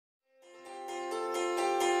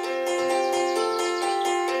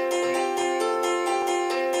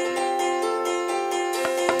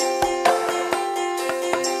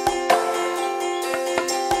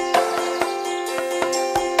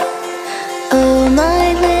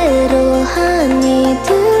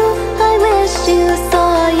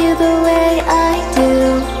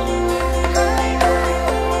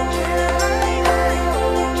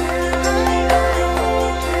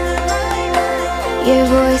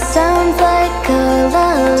sounds like a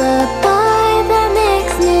lullaby that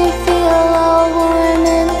makes me feel all warm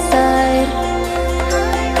inside.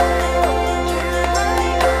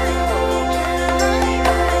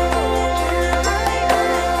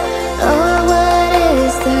 Oh, what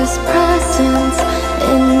is this presence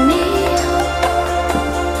in me?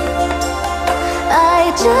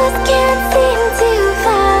 I just can't seem to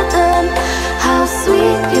fathom how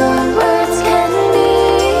sweet your words can be.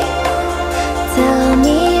 Tell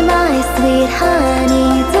me, my sweet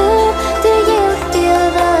honey, do you feel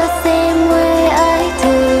the same way I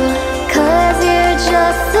do? 'Cause you're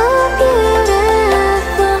just so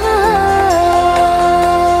beautiful,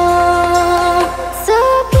 so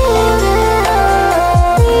beautiful,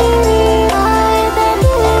 more than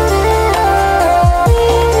beautiful,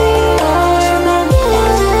 more than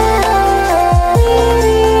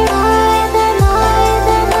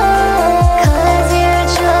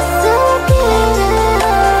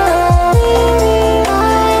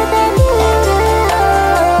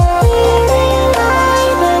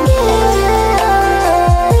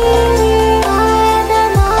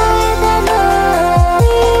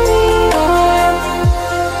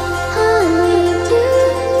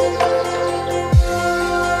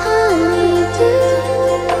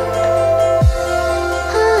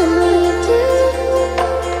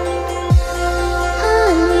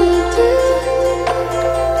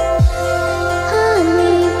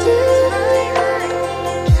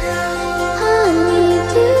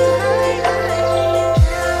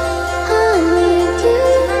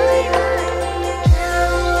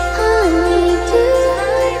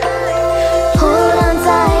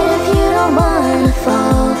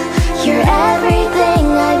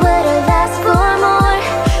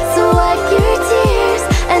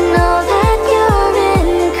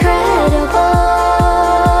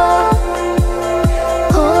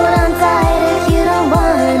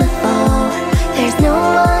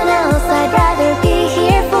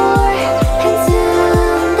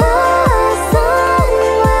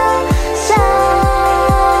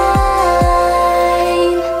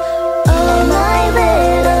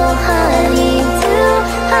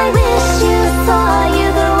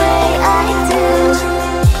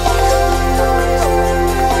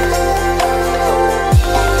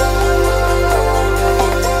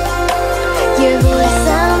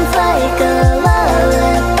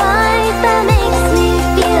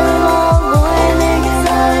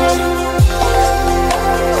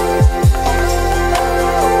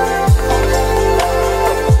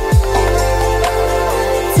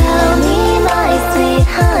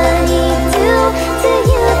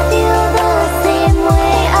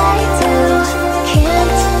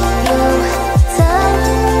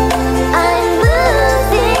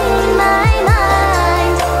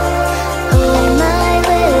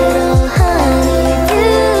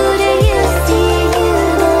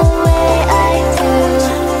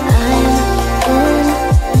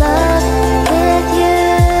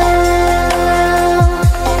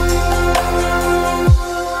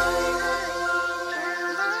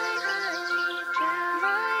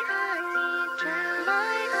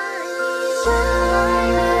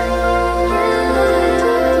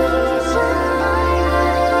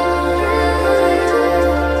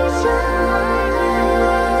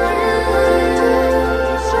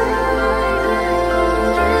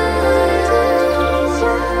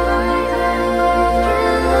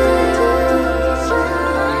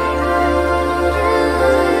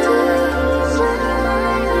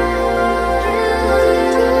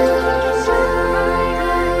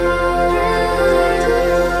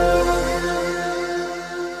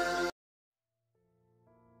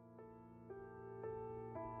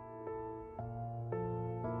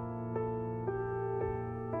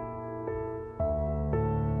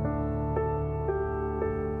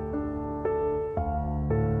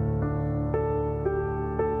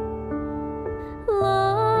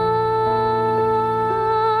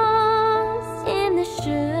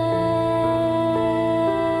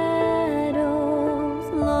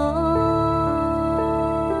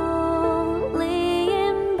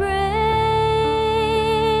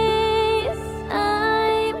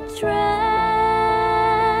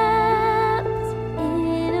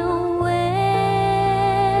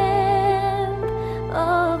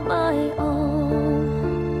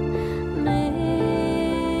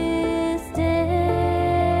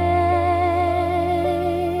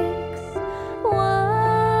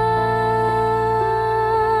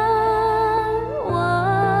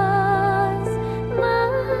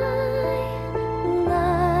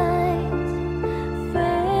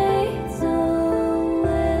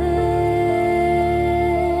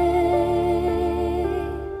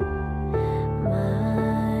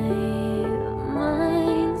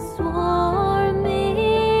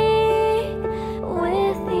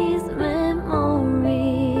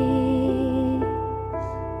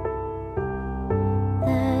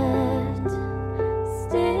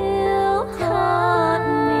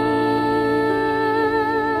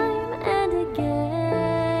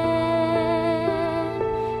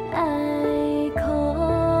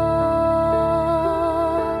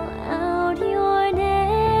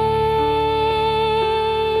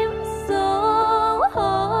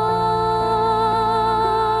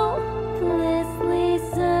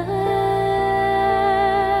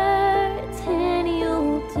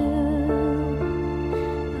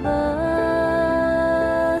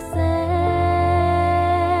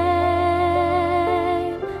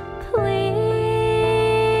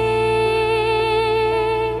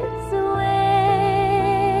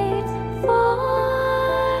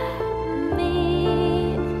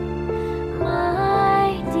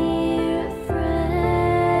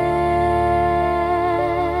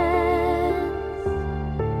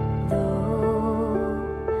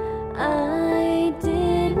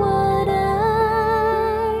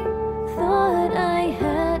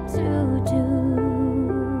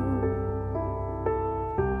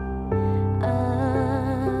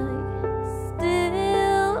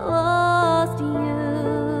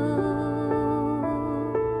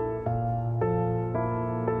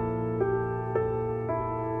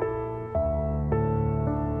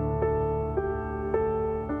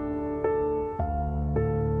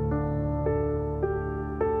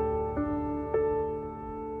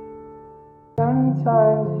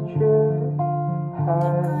Sometimes the truth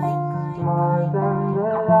hurts more than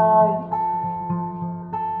the lie.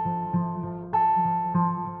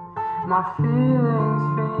 My feelings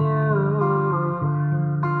for you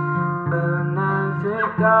will never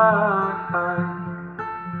die.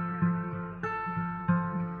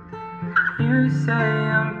 You say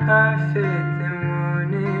I'm perfect, and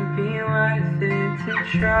won't it be worth it to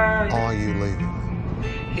try? Are you leaving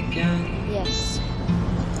me? Again. Yes.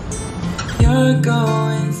 You're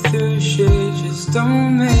going through shit, just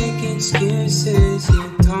don't make excuses.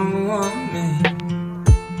 You don't want me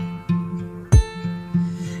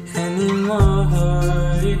anymore.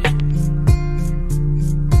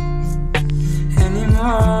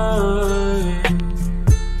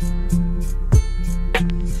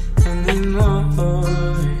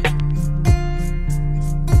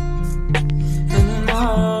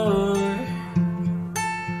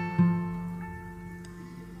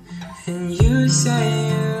 And you say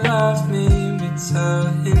you love me, but tell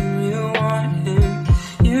him you want him.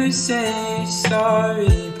 You say you're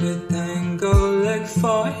sorry, but then go look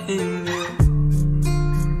for him.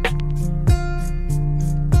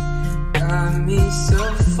 Got me so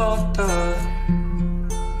fucked up.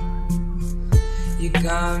 You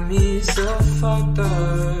got me so fucked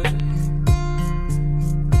up.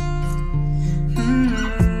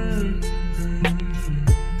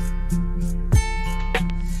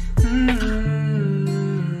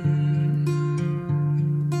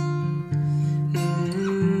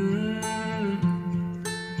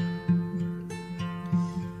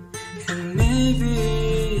 And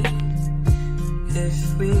maybe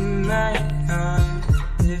if we met at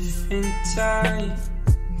a different time,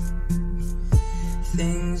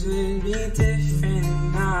 things would be different.